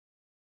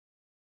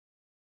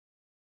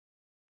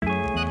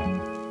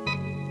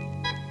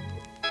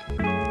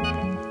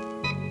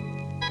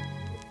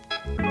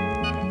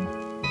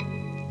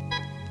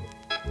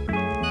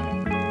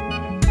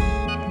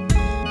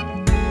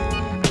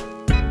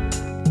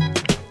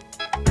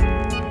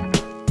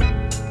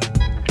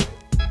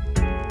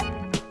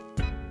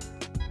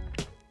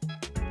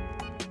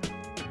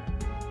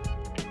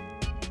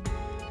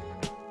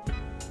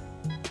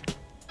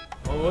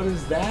what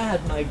is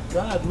that? My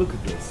God, look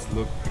at this.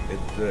 Look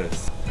at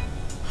this.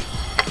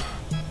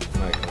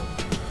 Michael.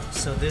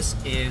 So this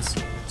is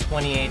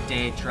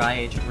 28-day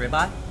dry-aged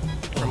ribeye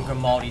from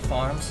Grimaldi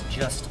Farms,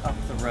 just up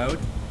the road.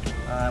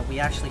 We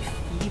actually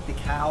feed the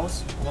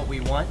cows what we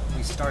want.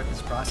 We start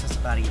this process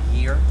about a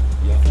year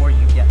before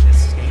you get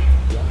this steak.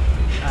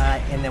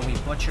 And then we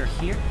butcher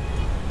here.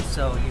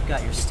 So you've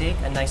got your steak,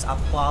 a nice Au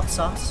Poivre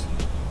sauce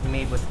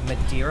made with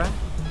Madeira,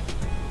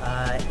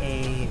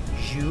 a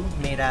jus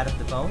made out of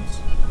the bones,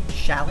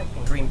 shallot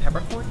and green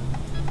peppercorn.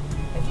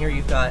 And here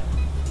you've got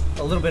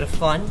a little bit of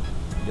fun.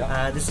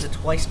 This is a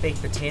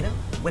twice-baked potato,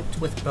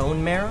 whipped with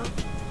bone marrow,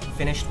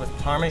 finished with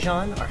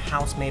Parmesan, our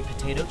house-made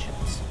potato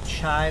chips,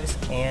 chives,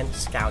 and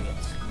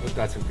scallions. Oh,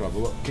 that's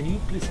incredible. Can you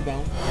please sit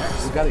down?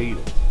 Yes. We gotta eat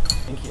it.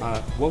 Thank you.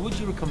 What would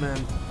you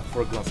recommend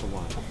for a glass of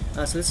wine?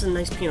 So this is a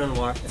nice Pinot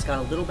Noir. It's got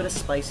a little bit of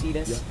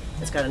spiciness.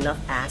 It's got enough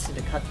acid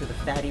to cut through the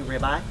fatty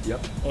ribeye.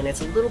 And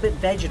it's a little bit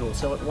vegetal,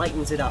 so it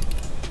lightens it up.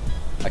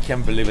 I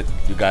can't believe it,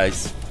 you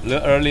guys. A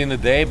little early in the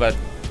day, but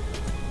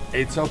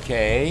it's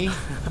okay.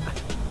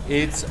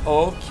 It's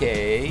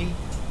okay.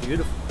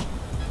 Beautiful.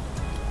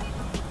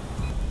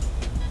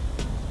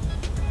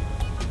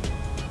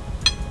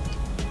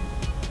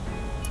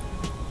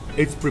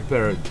 It's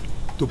prepared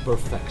to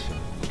perfection,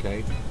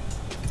 okay?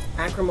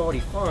 At Grimaldi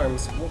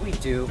Farms, what we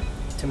do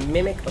to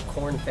mimic a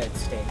corn-fed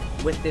steak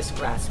with this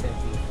grass-fed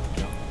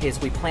beef is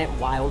we plant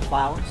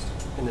wildflowers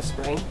in the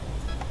spring.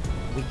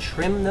 We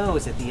trim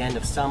those at the end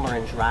of summer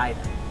and dry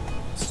them.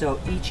 So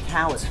each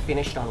cow is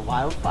finished on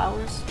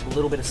wildflowers, a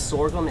little bit of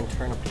sorghum and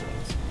turnip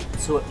greens.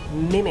 So it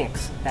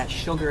mimics that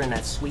sugar and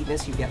that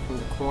sweetness you get from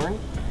the corn,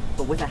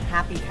 but with a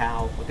happy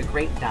cow, with a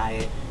great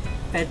diet,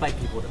 fed by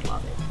people that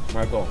love it.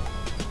 Michael,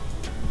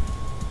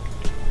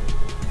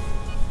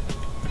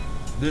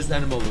 this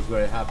animal was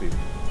very happy,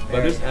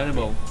 but this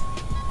animal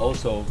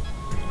also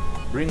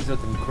brings that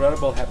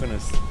incredible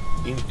happiness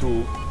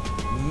into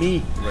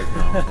me right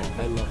now.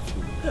 I love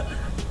food,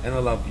 and I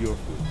love your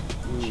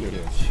food.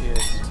 Cheers.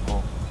 Cheers.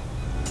 Oh.